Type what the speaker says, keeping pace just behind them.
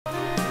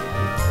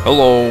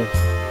Hello,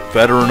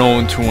 Veteran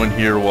 0-2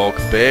 here,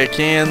 welcome back,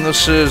 and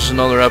this is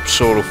another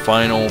episode of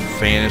Final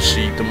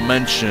Fantasy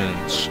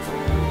Dimensions.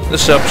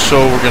 This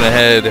episode we're gonna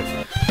head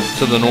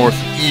to the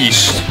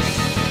northeast.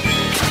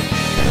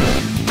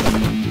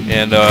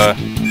 And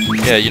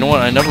yeah, you know what,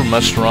 I never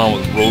messed around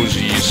with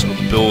Rosie's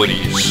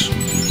abilities,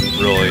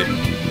 really.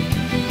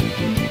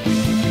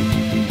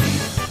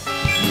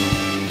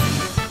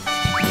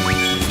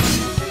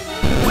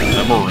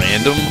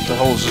 Memorandum? What the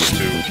hell is this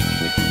do?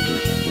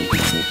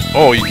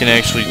 Oh, you can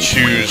actually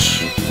choose.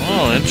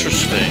 Oh,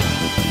 interesting.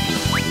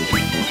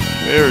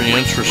 Very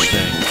interesting.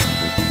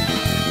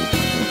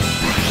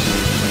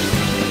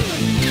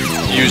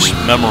 Use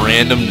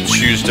Memorandum to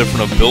choose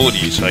different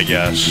abilities, I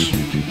guess.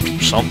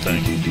 Or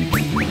something.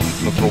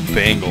 Look, little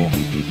bangle.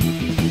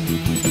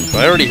 Do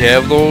I already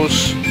have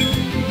those?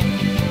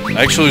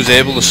 I actually was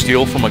able to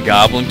steal from a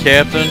goblin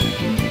captain.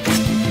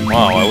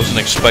 Wow, I wasn't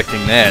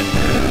expecting that.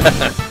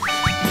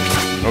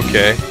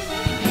 Okay.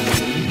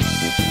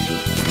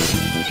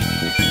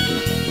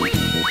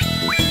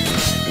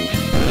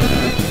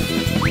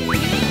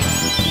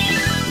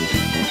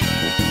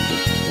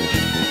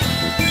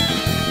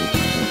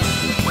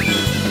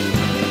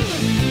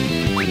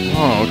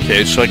 Oh,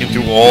 okay, so I can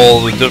do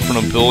all the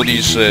different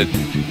abilities that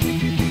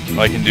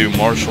I can do: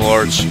 martial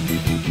arts,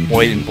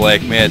 white and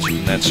black magic,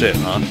 and that's it,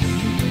 huh?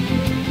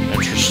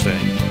 Interesting.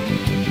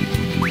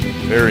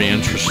 Very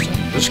interesting.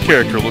 This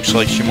character looks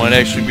like she might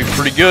actually be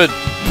pretty good.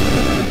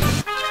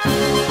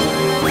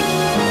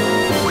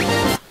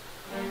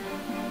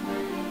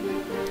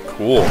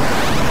 Cool.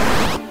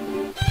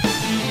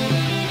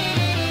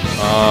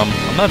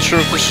 I'm not sure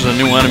if this is a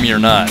new enemy or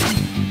not.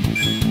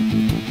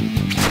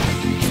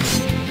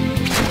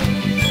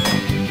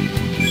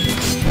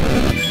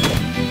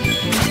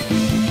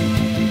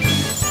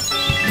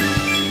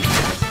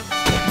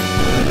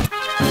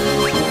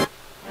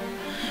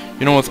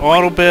 You know, with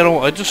auto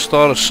battle, I just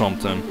thought of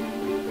something.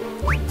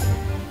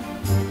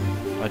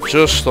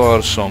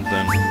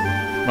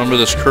 Remember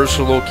this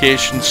cursor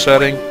location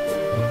setting?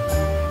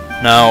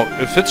 Now,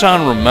 if it's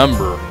on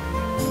remember,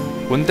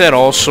 wouldn't that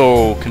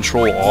also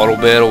control auto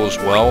battle as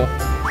well?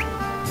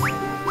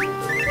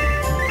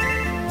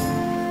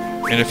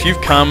 And if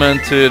you've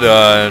commented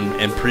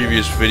in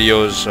previous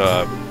videos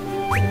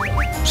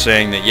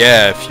saying that,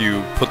 yeah, if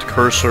you put the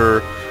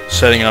cursor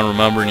setting on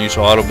remember and use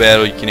auto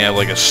battle, you can have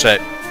like a set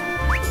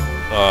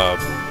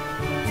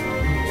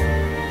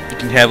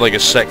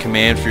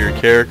command for your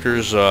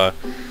characters.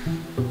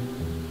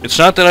 It's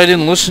not that I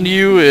didn't listen to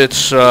you,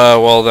 it's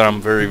well, that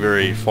I'm very,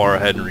 very far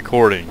ahead in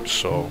recording,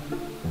 so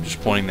just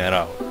pointing that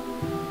out.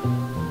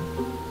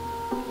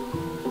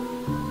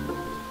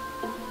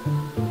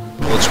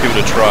 Let's give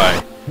it a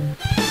try.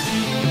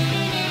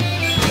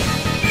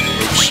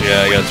 Oops,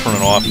 yeah, I gotta turn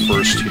it off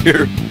first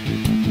here.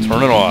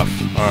 Turn it off.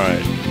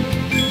 Alright.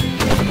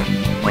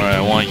 Alright,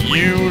 I want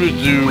you to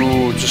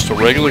do just a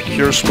regular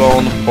cure spell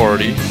in the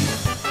party.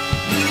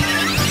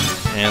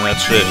 And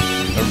that's it.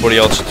 Everybody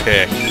else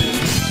attack.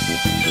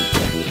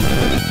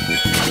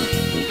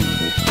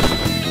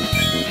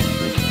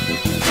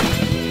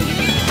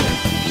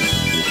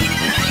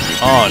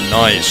 Oh,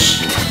 nice.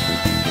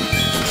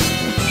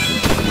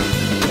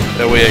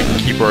 That way I can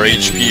keep our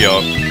HP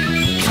up.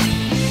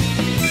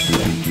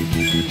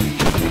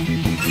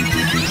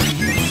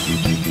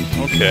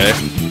 Okay.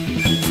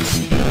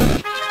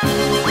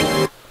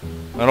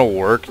 That'll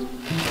work.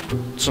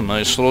 It's a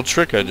nice little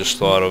trick I just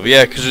thought of.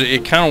 Yeah, because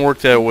it kind of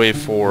worked that way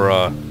for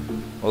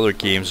other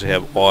games that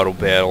have auto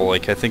battle.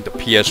 Like, I think the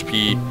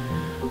PSP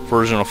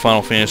version of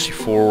Final Fantasy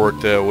IV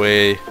worked that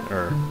way.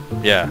 Or,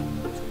 yeah.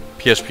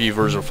 PSP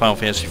version of Final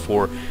Fantasy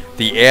IV,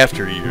 the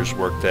after years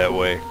worked that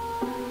way.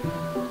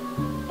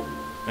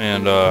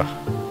 And,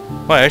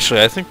 well,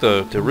 actually, I think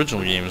the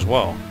original game as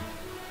well.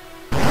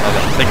 Now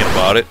that I'm thinking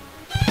about it.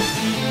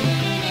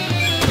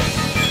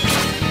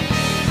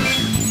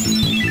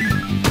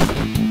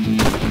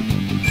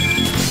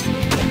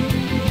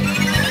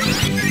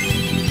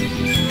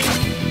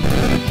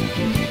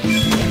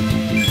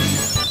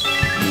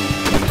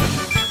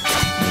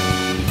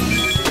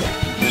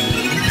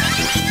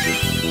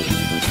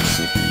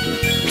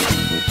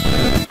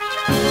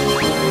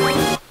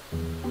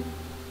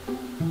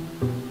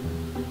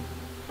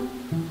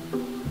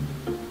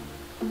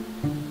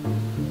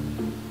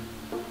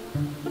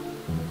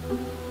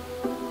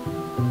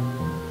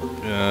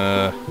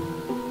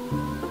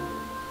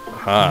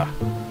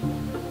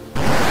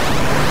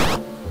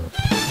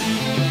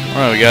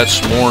 Alright, we got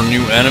some more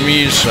new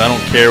enemies. I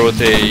don't care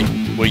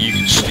what you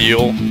can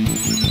steal.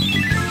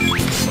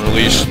 Or at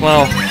least,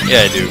 well,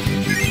 yeah, I do.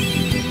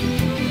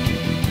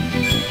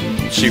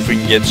 Let's see if we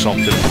can get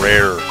something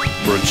rare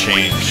for a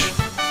change.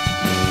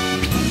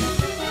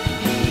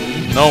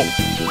 Nope,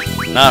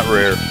 not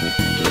rare.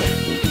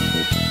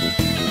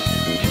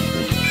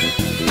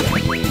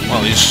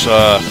 Well, these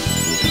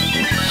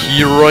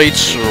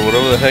Hierrites, or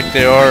whatever the heck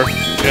they are,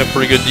 they have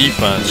pretty good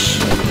defense.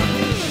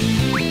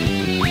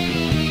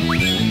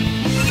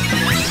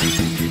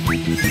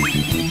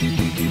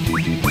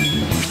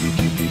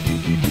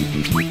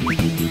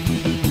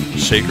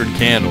 Sacred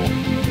Candle.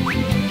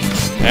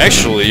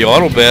 Actually,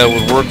 Auto Battle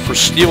would work for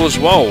steel as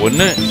well,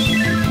 wouldn't it?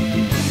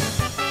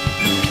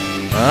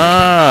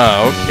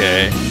 Ah,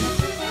 okay.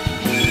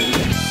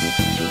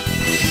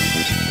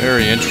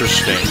 Very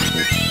interesting.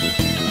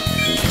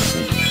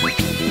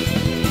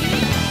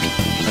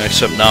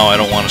 Except now I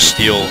don't want to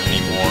steal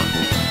anymore.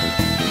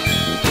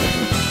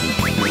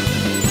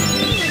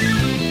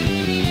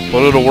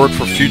 But it'll work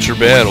for future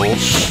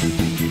battles.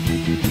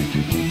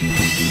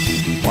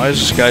 Why is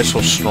this guy so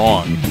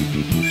strong?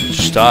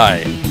 Just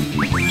die.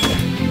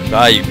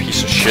 Die, you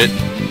piece of shit.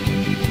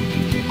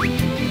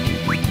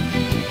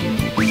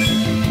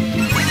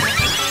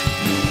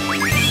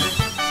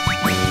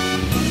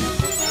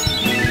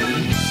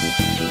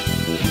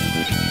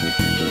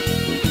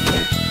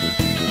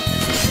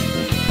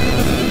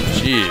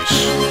 Jeez.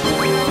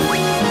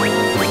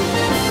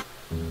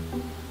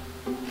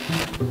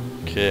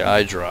 Okay,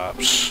 eye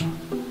drops.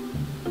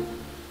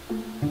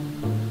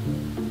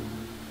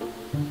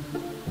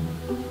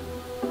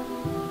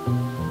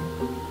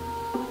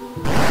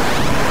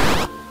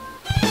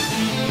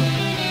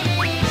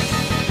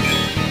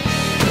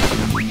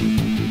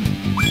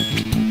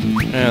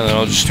 And then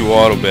I'll just do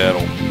auto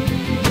battle.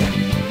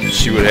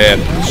 See what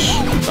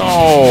happens.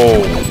 No!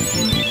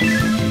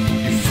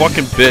 You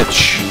fucking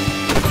bitch.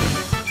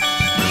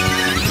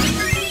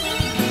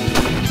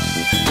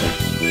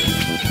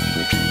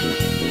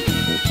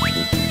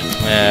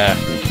 Yeah.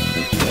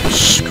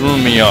 Screw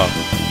me up.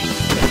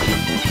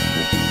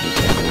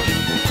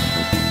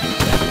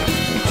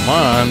 Come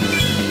on.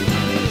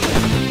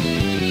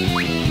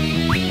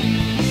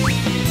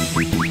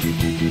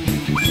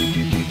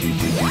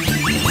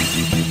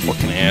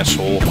 Fucking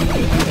asshole.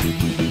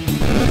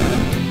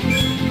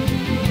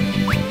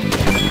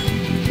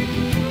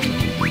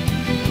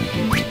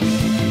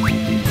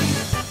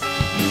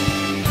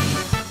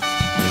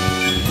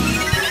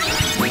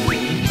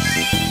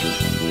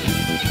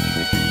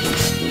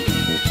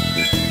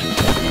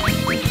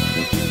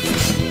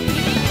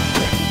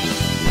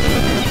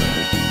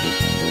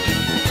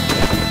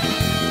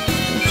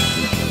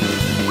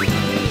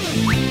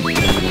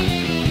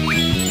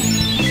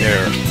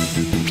 There.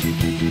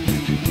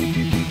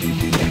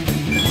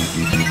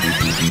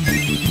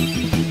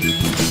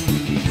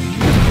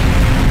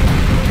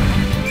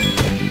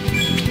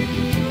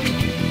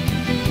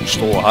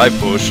 Stole a high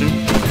potion.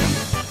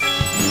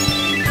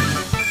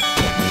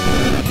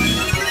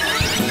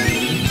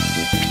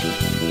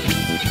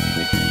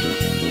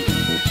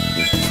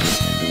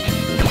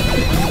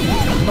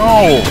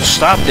 No!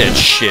 Stop that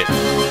shit!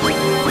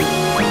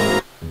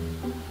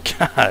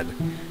 God!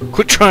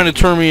 Quit trying to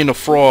turn me into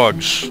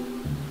frogs!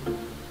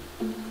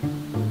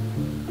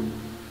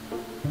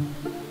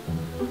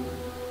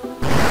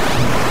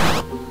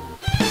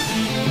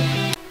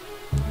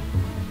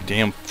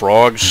 Damn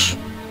frogs.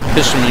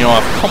 Pissing me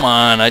off. Come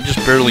on, I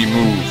just barely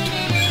moved.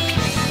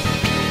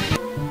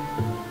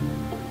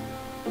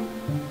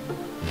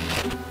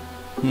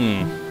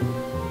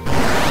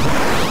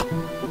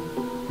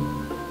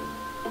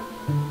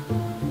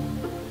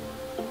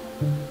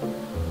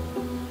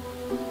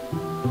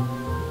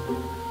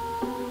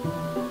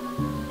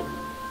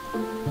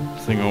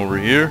 Thing over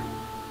here?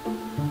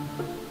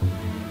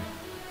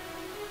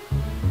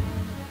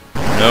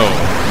 No,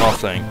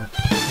 nothing.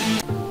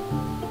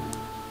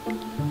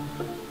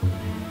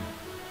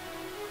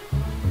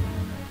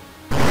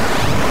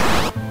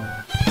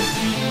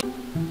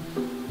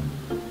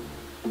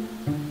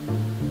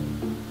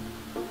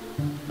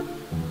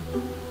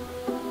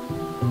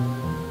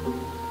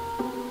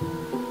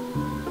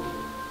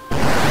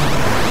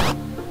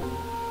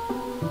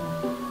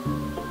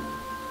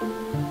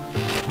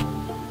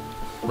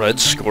 Red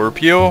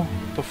Scorpio?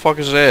 What the fuck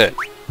is that?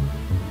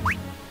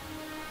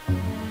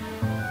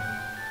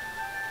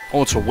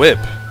 Oh, it's a whip.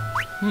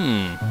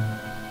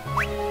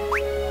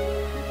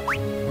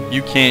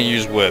 You can't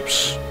use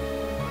whips.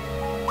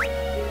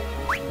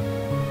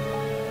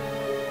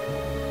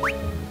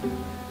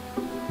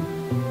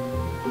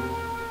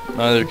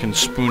 Neither can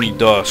Spoony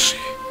Dusk.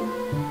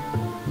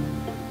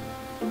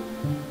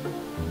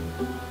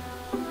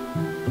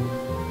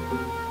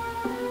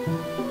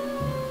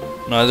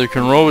 Neither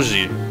can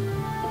Rosie.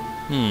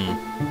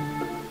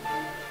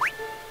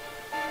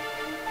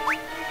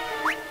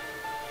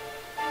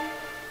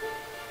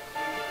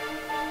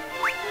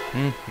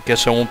 I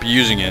guess I won't be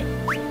using it.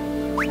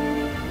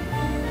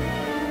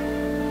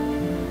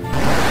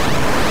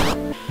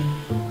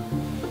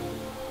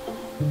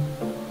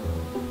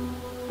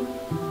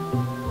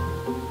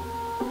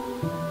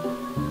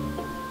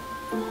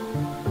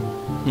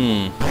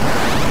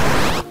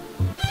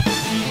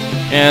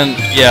 And,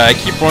 yeah, I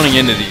keep running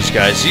into these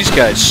guys. These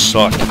guys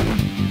suck.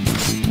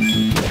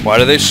 Why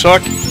do they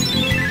suck?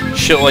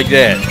 Shit like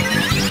that.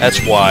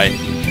 That's why.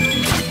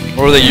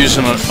 Or are they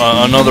using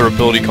another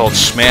ability called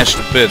Smash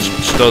to Bits,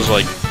 which does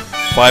like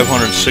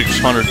 500,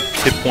 600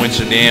 hit points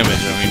of damage.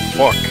 I mean,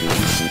 fuck.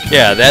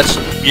 Yeah, that's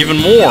even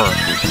more.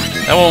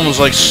 That one was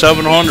like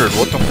 700.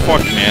 What the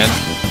fuck, man?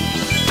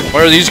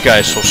 Why are these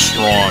guys so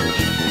strong?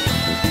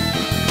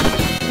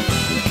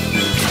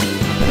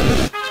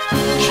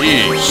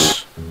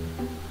 Jeez.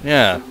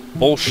 Yeah,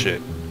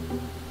 bullshit.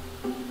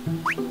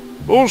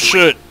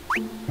 Bullshit!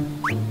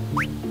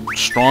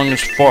 Strong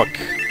as fuck.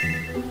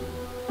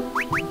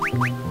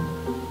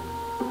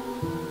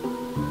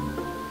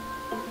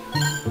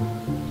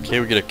 Okay,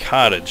 we get a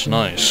cottage.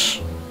 Nice.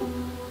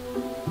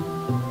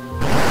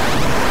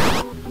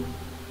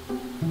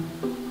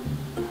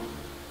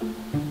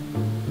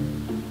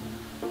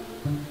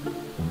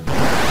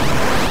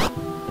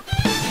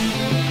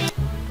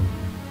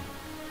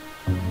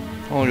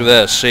 Oh, look at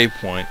that, save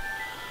point.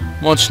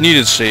 Much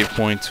needed save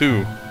point,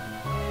 too.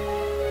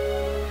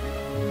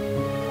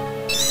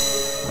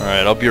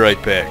 Alright, I'll be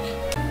right back.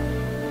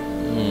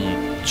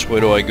 Which way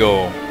do I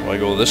go? Do I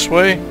go this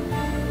way?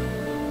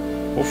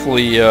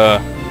 Hopefully,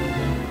 I'm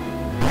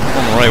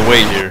on the right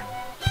way here.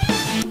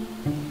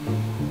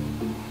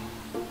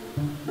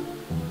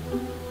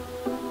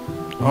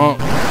 Oh,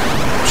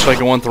 looks like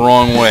I went the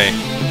wrong way.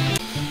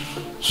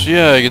 So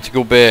yeah, I get to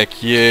go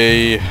back.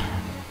 Yay.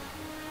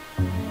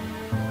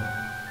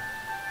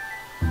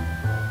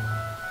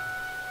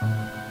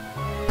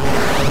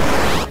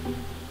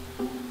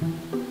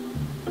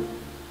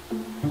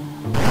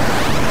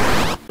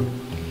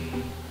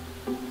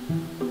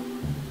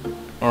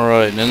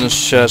 Alright, and in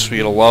this chest we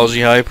get a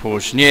lousy high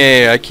potion.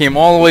 Yay, I came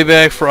all the way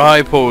back for a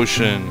high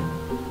potion.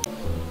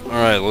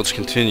 Alright, let's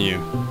continue.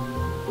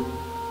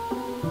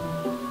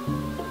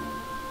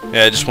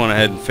 Yeah, I just went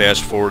ahead and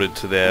fast forwarded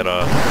to that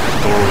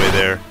doorway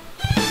there.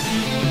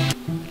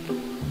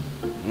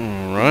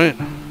 Alright.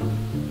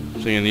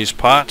 Seeing these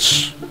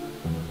pots.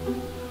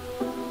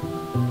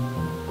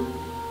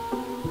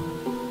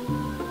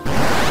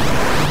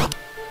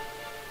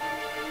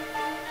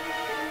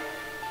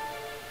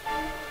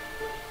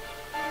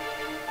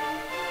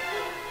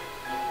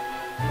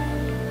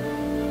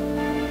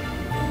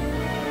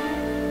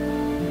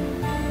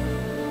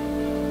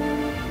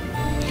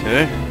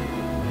 Okay.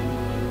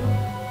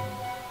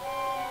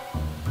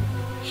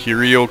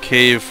 Hierro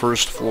Cave,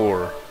 first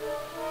floor.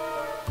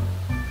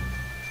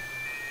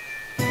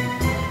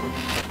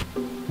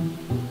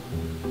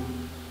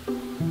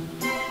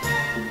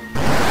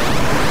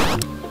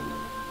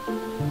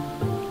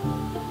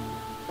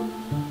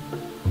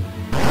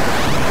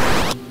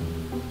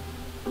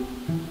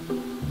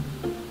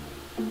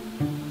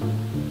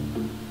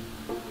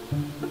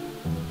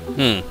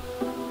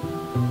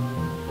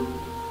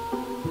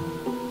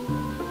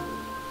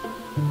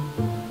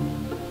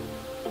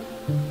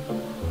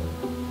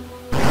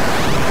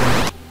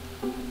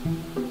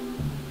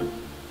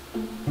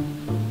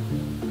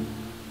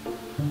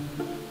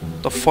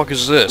 The fuck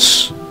is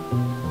this?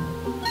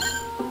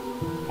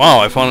 Wow,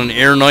 I found an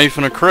air knife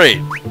in a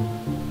crate.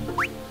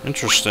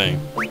 Interesting.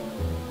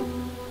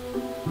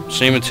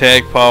 Same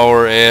attack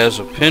power as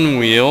a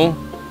pinwheel.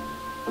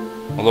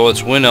 Although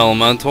it's wind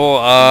elemental.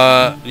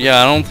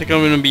 Yeah, I don't think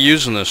I'm going to be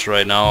using this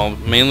right now.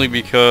 Mainly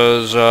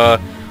because I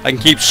can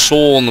keep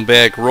Soul in the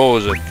back row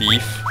as a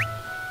thief.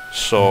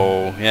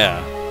 So,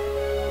 yeah.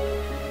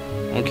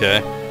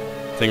 Okay.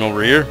 Thing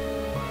over here?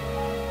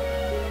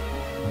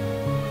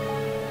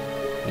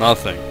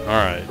 Nothing.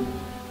 Alright.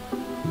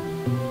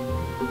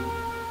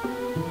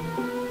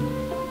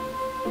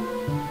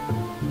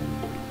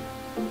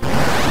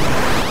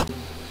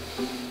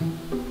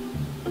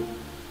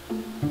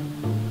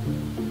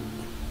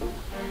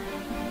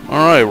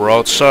 Alright, we're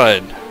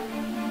outside.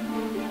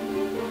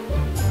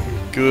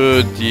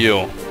 Good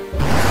deal.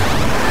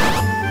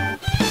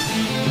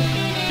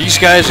 These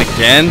guys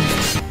again?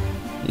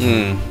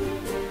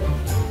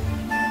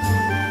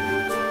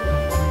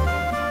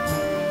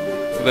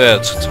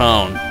 That's a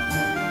town.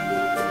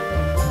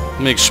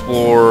 Let me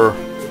explore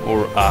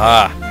over.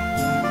 Aha!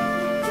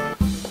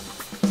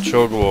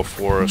 Chocobo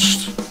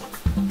forest.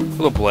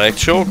 With a black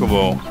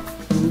chocobo.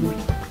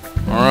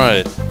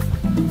 Alright.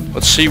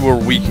 Let's see where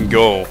we can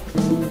go.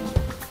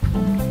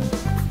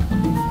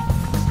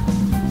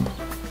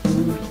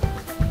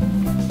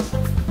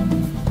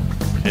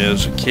 Okay,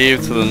 there's a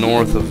cave to the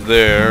north of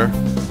there.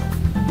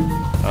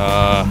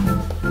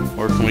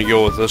 Where can we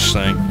go with this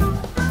thing?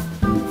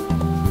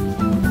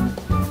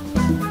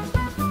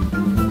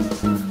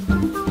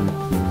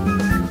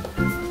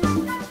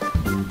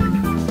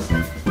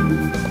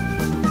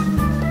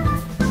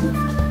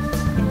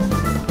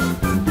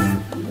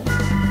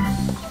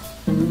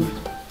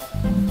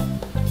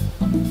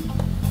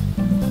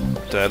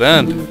 Dead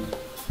end.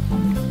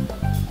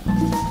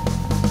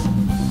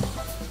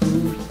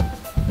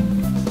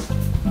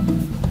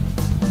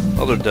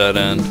 Other dead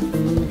end.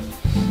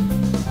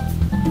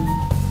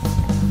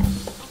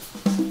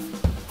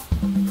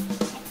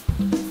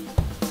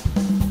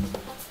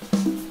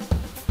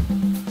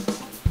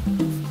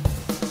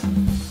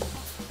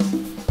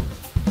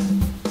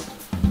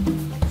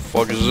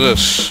 Fuck is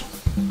this?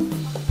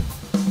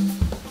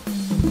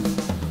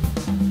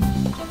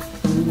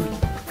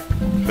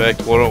 In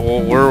fact,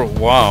 where?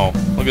 Wow!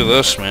 Look at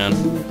this, man.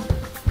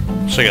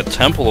 It's like a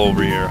temple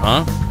over here,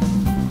 huh?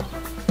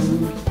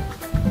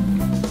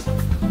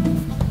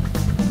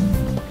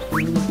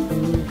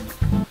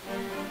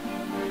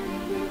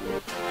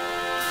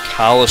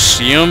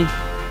 Colosseum?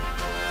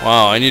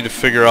 Wow, I need to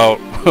figure out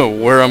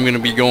where I'm going to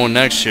be going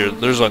next here.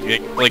 There's like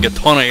a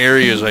ton of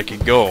areas I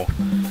could go.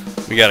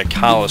 We got a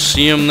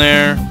Coliseum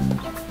there.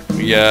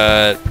 We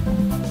got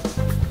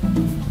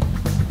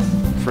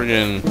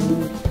friggin'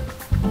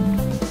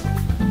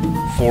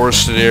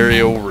 forested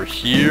area over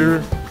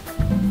here.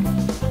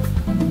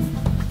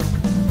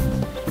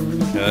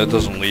 Yeah, that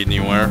doesn't lead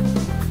anywhere.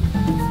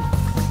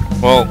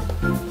 Well,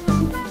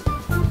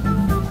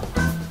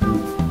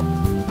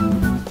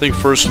 I think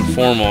first and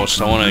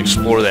foremost I want to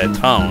explore that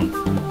town.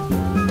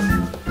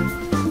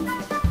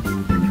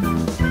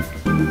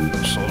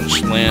 So I'll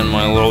just land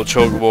my little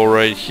chocobo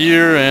right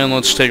here and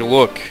let's take a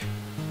look.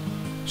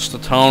 It's the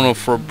town of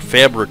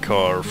Fabrica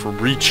or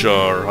Fabrica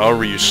or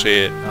however you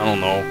say it. I don't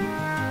know.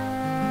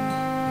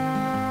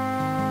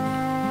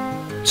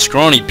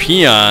 Scrawny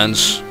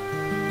peons?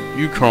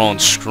 You calling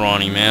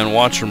scrawny, man.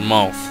 Watch your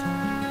mouth.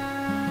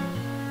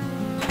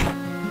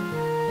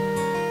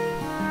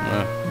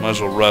 Might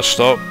as well rest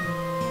up.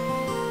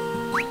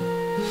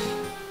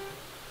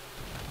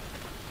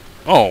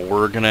 Oh,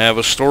 we're gonna have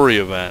a story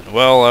event.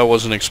 Well, I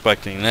wasn't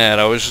expecting that.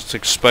 I was just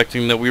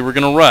expecting that we were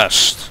gonna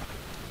rest.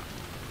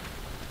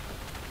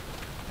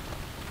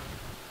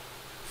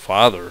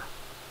 Father.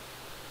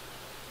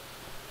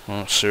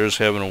 Oh, Sarah's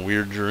having a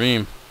weird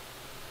dream.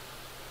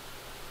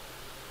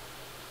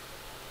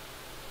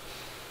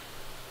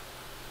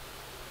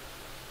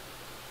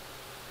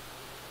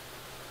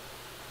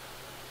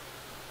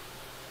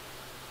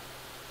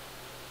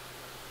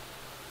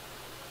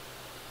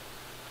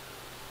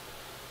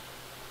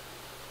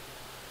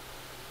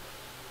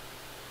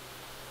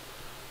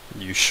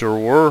 You sure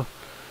were.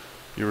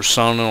 You were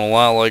sounding a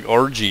lot like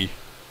RG.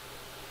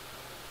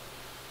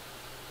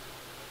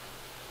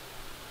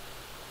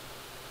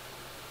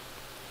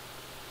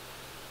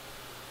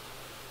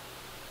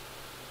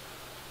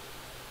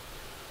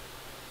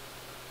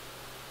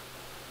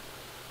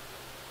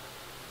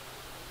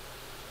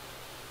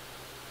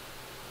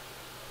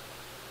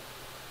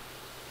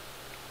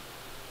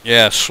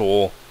 Yeah,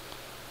 Soul.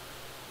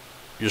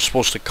 You're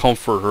supposed to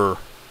comfort her.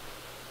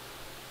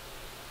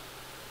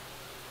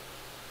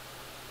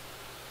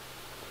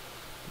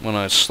 When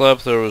I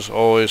slept, there was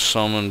always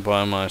someone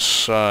by my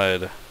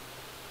side.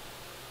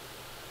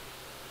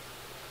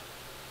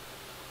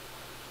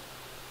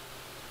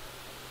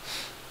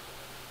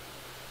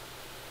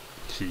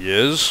 He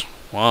is?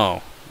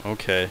 Wow.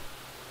 Okay.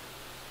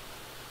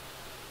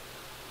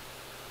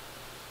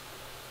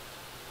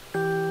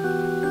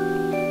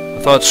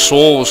 I thought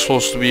Soul was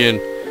supposed to be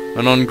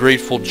an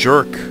ungrateful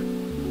jerk.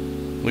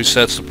 At least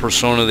that's the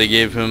persona they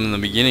gave him in the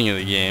beginning of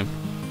the game.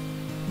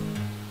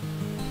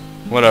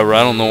 Whatever,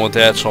 I don't know what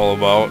that's all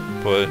about,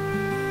 but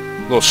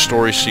a little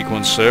story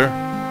sequence there.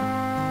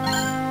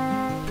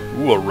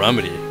 Ooh, a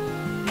remedy.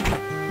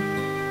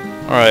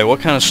 Alright,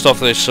 what kind of stuff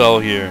do they sell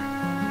here?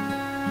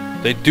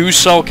 They do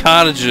sell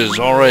cottages.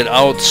 Alright,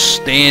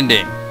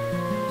 outstanding.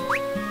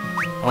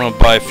 I'm gonna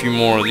buy a few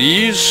more of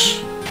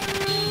these.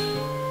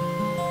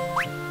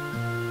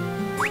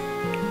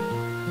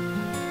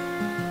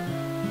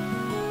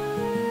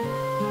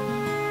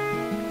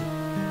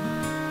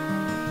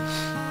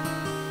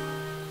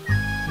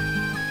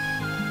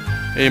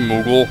 Hey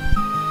Moogle,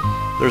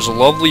 there's a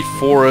lovely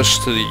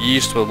forest to the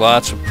east with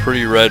lots of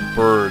pretty red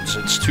birds.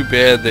 It's too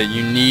bad that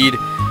you need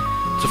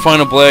to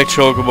find a black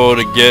chocobo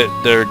to get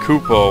their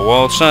Koopa.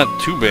 Well, it's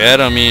not too bad.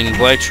 I mean,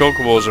 black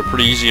chocobos are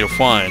pretty easy to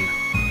find.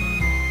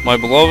 My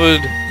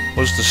beloved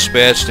was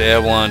dispatched to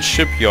Avalon's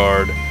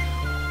shipyard.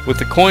 With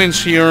the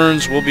coins he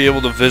earns, we'll be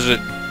able to visit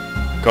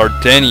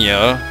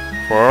Gardenia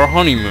for our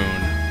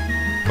honeymoon.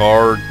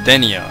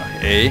 Gardenia,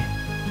 eh?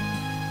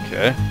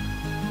 Okay.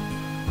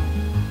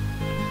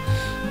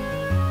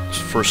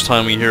 First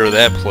time we hear of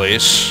that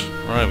place.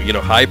 Alright, we get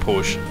a high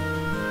potion.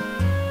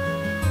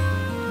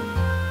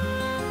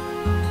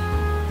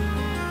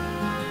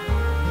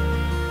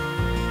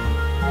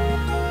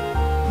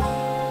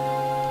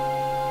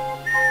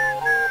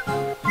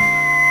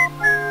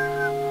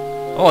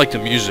 I like the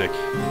music.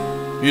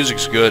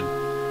 Music's good.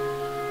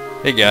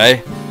 Hey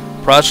guy.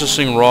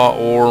 Processing raw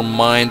ore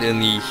mined in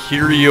the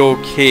Hierro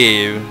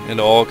Cave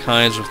into all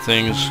kinds of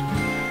things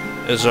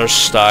as our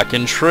stock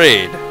and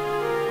trade.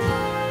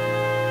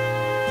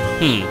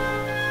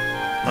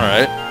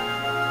 Alright.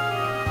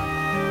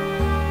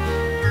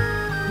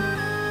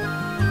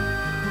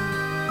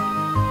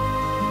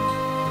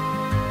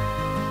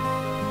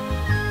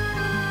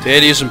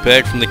 Daddy isn't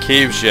back from the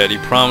caves yet. He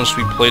promised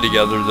we'd play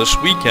together this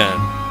weekend.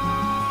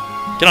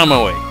 Get on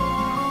my way.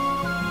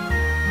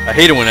 I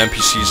hate it when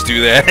NPCs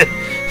do that.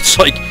 It's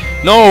like,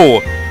 no!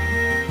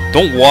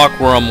 Don't walk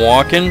where I'm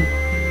walking.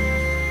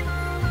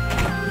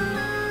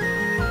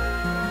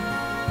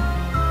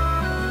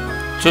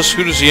 Just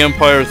who does the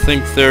Empire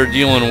think they're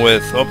dealing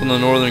with? Up in the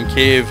northern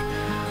cave,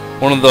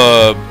 one of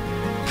the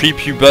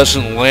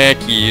prepubescent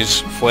lackeys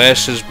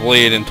flashed his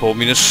blade and told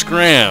me to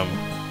scram.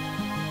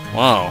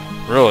 Wow,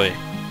 really?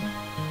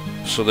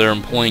 So they're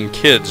employing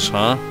kids,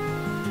 huh?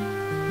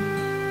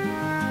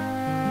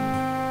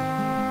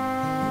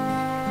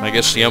 I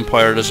guess the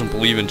Empire doesn't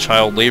believe in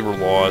child labor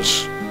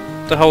laws.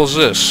 What the hell is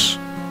this?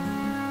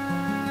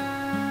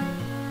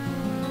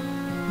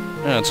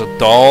 Yeah, it's a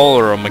doll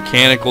or a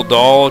mechanical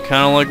doll,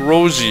 kind of like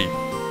Rosie.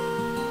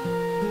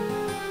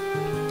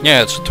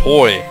 Yeah, it's a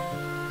toy.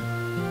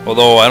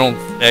 Although I don't...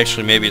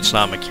 Actually, maybe it's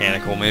not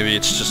mechanical. Maybe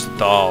it's just a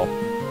doll.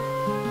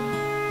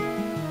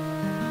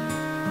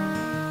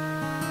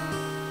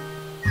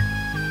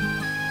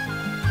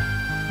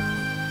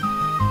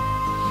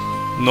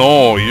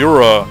 No,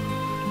 you're a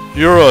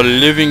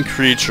living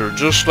creature,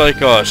 just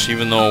like us,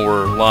 even though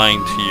we're lying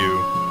to you.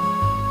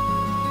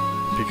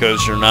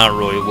 Because you're not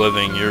really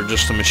living, you're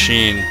just a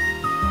machine.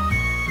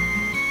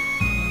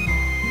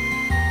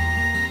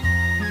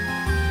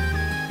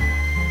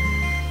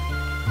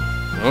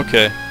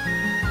 Okay.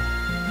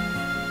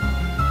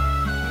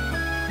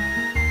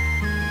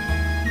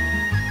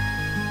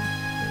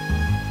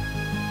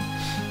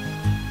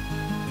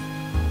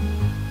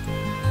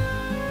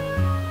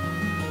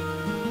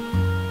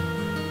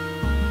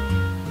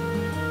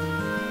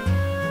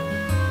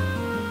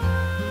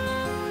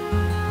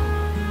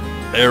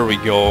 There we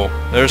go.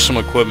 There's some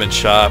equipment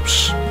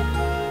shops.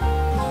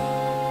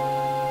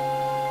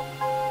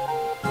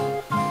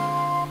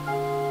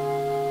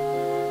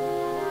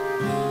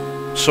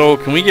 So,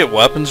 can we get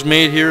weapons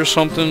made here or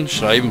something?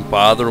 Should I even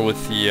bother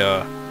with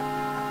the,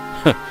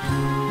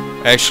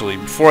 Actually,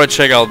 before I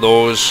check out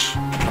those...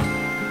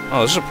 Oh,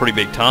 this is a pretty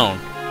big town.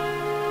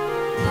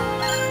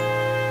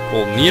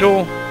 Gold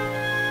Needle.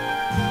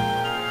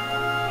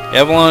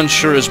 Avalon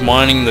sure is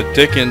mining the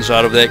dickens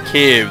out of that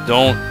cave.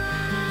 Don't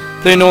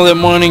they know that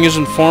mining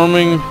isn't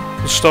farming?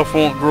 The stuff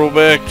won't grow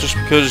back just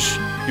because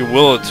you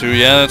will it to.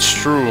 Yeah, that's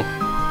true.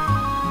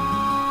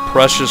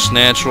 Precious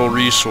natural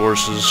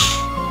resources.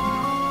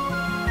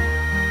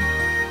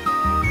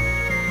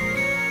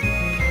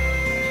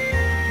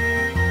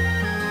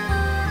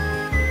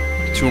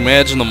 To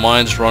imagine the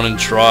mines running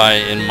dry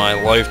in my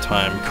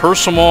lifetime.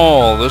 Curse them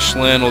all! This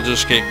land will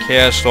just get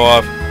cast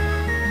off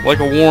like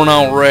a worn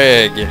out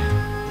rag.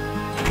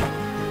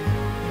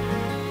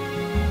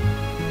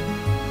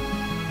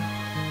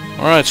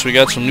 Alright, so we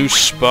got some new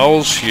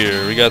spells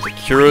here. We got the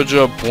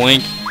Curaja,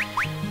 Blink,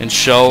 and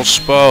Shell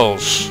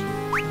spells.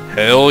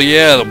 Hell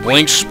yeah, the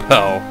Blink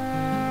spell.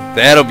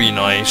 That'll be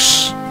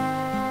nice.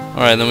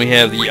 Alright, then we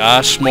have the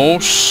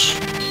Osmos,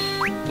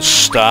 the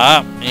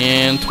Stop,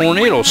 and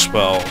Tornado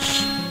spells.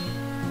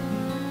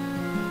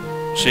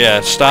 So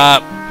yeah,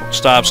 Stop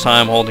stops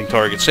time holding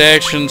target's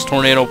actions.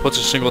 Tornado puts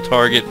a single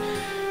target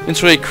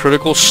into a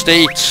critical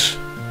state.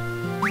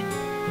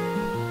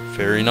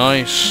 Very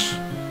nice.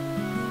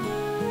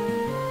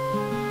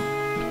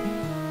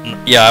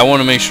 Yeah, I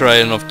want to make sure I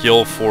had enough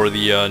gil for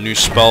the new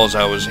spells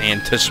I was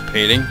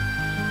anticipating.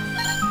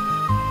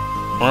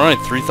 Alright,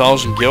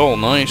 3,000 gil,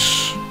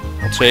 nice.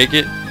 I'll take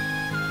it.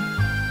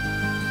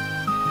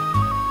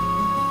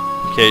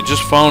 Okay,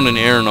 just found an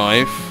air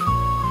knife.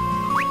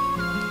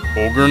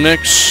 Ogre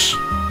Nix.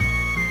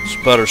 It's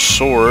a better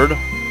sword.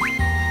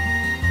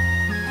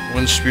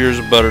 Wind Spear is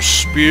a better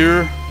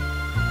spear.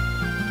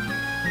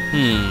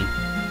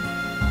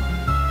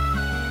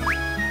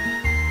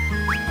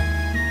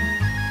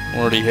 We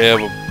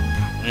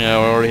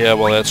already have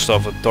all that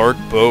stuff. A dark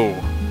bow.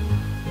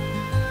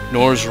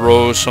 Ignores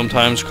rows,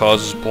 sometimes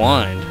causes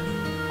blind.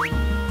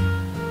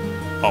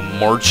 A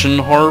marching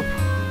harp.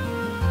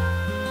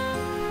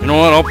 You know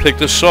what? I'll pick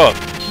this up.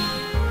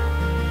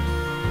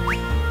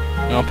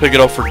 And I'll pick it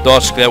up for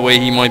Dusk. That way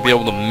he might be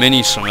able to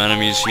mini some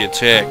enemies he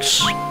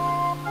attacks.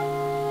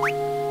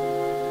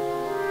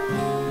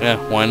 Yeah,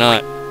 why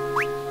not?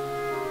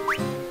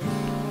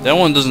 That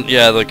one doesn't...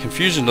 Yeah, the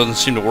confusion doesn't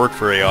seem to work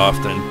very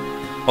often.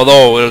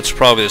 Although, it's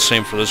probably the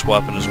same for this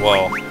weapon as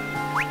well.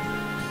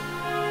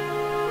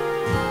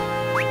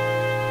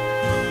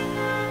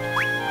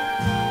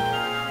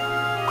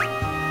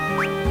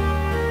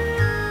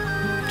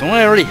 Don't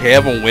I already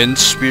have a wind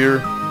spear?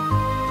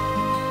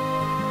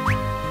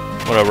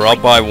 Whatever, I'll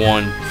buy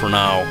one for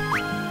now.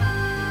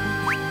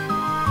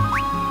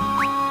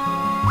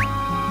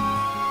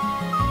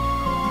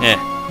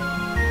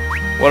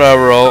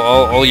 Whatever,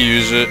 I'll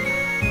use it.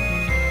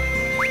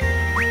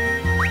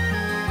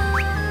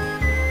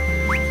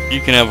 You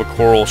can have a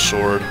coral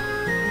sword.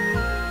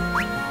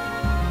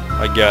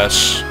 I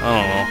guess.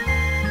 I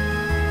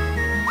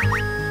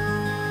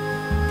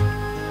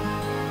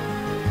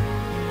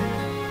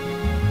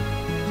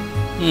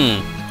don't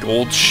know.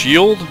 Gold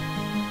shield?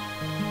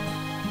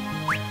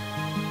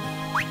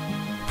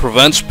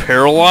 Prevents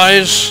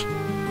paralyze?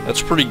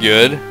 That's pretty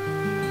good.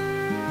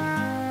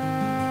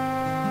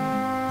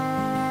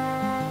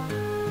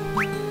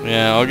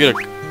 Yeah, I'll get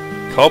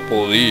a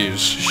couple of these.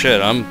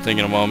 Shit, I'm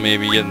thinking about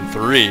maybe getting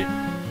 3.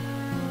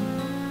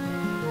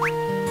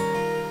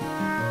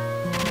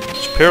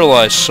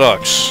 Paralyzed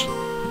sucks.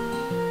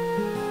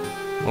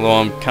 Although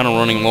I'm kind of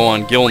running low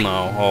on gil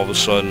now, all of a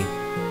sudden.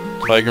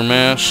 Tiger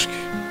Mask.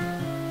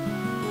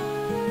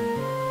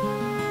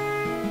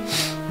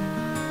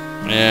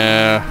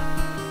 Yeah.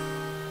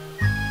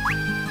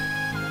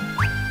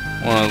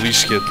 I want to at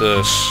least get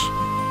this.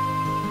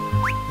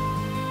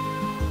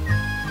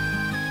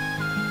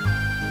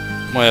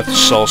 Might have to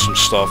sell some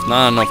stuff.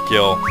 Not enough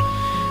gil.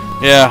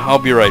 Yeah, I'll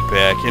be right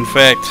back. In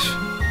fact,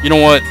 you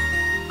know what?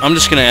 I'm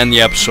just going to end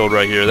the episode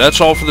right here. That's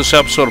all for this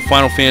episode of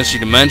Final Fantasy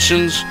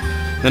Dimensions.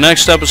 The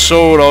next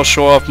episode, I'll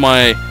show off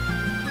my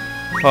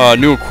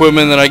new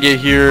equipment that I get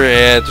here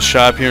at the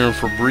shop here in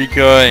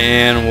Fabrica,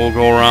 and we'll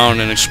go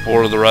around and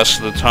explore the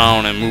rest of the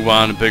town and move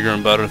on to bigger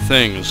and better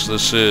things.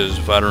 This is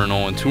Veteran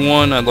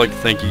 0121. I'd like to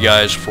thank you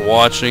guys for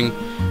watching,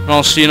 and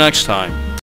I'll see you next time.